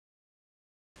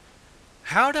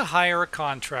How to hire a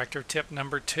contractor, tip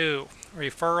number 2.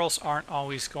 Referrals aren't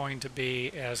always going to be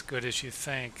as good as you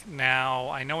think. Now,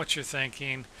 I know what you're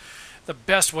thinking. The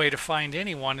best way to find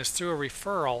anyone is through a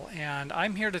referral, and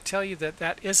I'm here to tell you that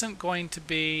that isn't going to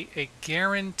be a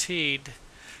guaranteed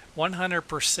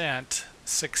 100%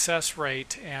 success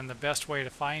rate and the best way to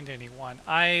find anyone.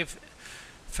 I've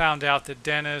found out that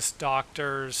dentists,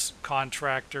 doctors,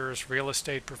 contractors, real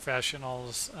estate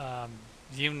professionals,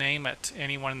 you name it,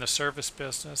 anyone in the service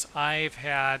business, I've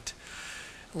had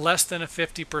less than a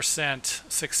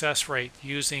 50% success rate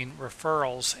using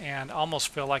referrals, and almost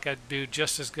feel like I'd do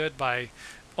just as good by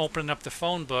opening up the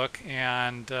phone book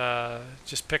and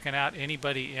just picking out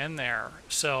anybody in there.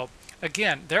 So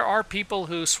again, there are people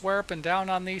who swear up and down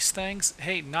on these things.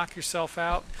 Hey, knock yourself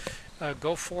out.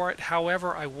 Go for it.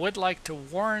 However, I would like to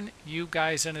warn you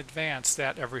guys in advance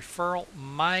that a referral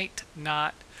might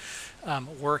not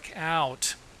work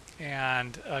out.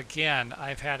 And again,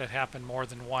 I've had it happen more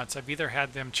than once. I've either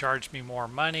had them charge me more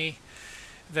money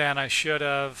than I should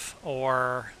have,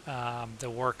 or the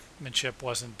workmanship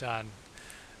wasn't done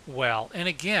well. And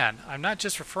again, I'm not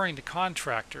just referring to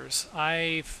contractors.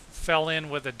 I fell in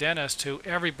with a dentist who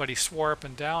everybody swore up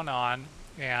and down on,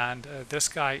 and this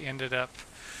guy ended up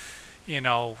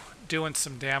doing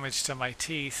some damage to my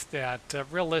teeth that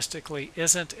realistically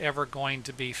isn't ever going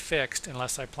to be fixed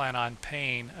unless I plan on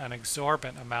paying an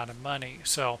exorbitant amount of money.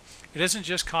 So it isn't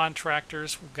just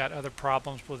contractors. We've got other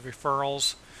problems with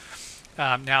referrals.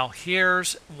 Now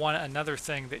here's another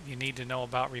thing that you need to know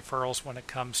about referrals when it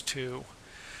comes to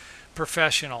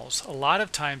professionals. A lot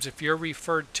of times if you're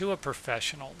referred to a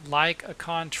professional like a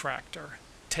contractor,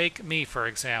 take me for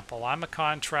example. I'm a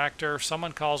contractor.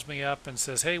 Someone calls me up and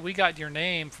says, hey, we got your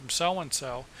name from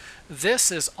so-and-so.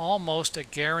 This is almost a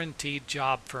guaranteed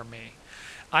job for me.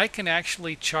 I can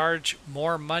actually charge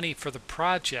more money for the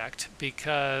project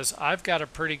because I've got a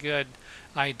pretty good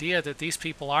idea that these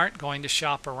people aren't going to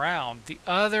shop around. The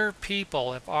other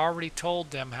people have already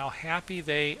told them how happy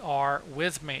they are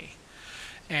with me.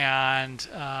 And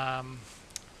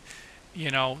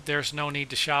there's no need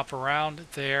to shop around.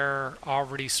 They're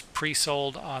already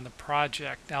pre-sold on the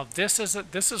project. Now, this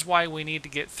is why we need to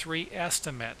get 3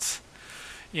 estimates.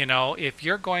 If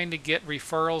you're going to get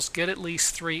referrals, get at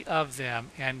least 3 of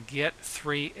them and get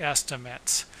 3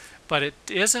 estimates. But it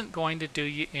isn't going to do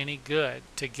you any good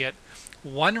to get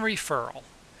 1 referral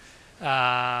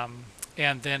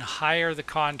and then hire the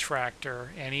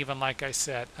contractor, and even like I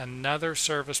said, another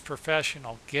service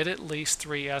professional. Get at least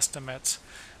 3 estimates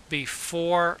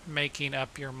before making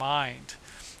up your mind.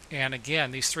 And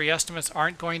again, these 3 estimates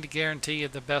aren't going to guarantee you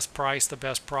the best price, the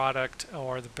best product,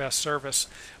 or the best service.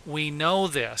 We know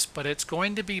this, but it's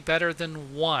going to be better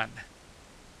than 1.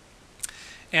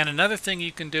 And another thing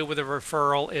you can do with a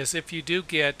referral is if you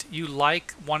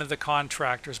like one of the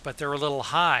contractors, but they're a little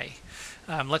high.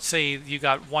 Let's say you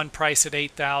got one price at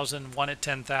 $8,000, one at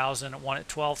 $10,000, and one at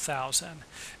 $12,000,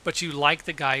 but you like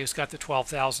the guy who's got the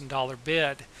 $12,000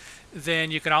 bid.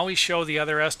 Then you can always show the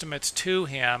other estimates to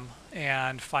him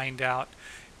and find out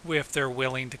if they're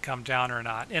willing to come down or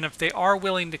not. And if they are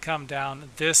willing to come down,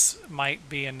 this might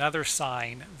be another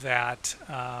sign that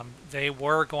they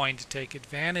were going to take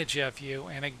advantage of you.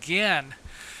 And again,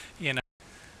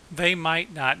 they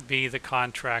might not be the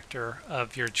contractor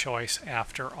of your choice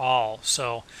after all.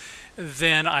 So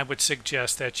then I would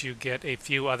suggest that you get a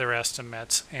few other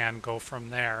estimates and go from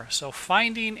there. So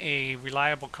finding a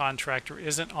reliable contractor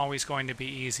isn't always going to be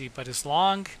easy, but as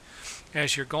long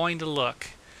as you're going to look,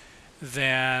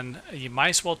 then you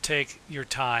might as well take your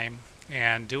time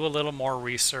and do a little more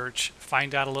research,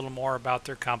 find out a little more about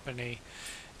their company,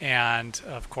 and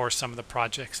of course some of the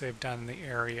projects they've done in the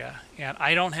area. And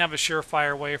I don't have a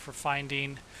surefire way for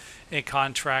finding a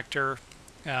contractor,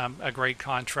 a great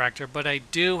contractor, but I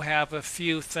do have a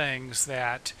few things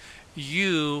that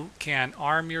you can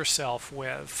arm yourself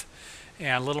with,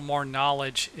 and a little more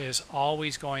knowledge is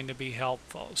always going to be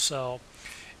helpful. So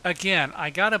again,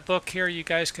 I got a book here you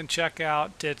guys can check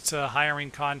out. It's Hiring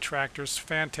Contractors.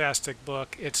 Fantastic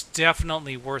book. It's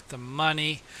definitely worth the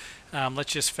money.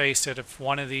 Let's just face it, if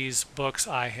one of these books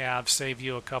I have save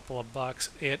you a couple of bucks,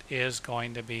 it is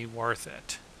going to be worth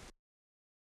it.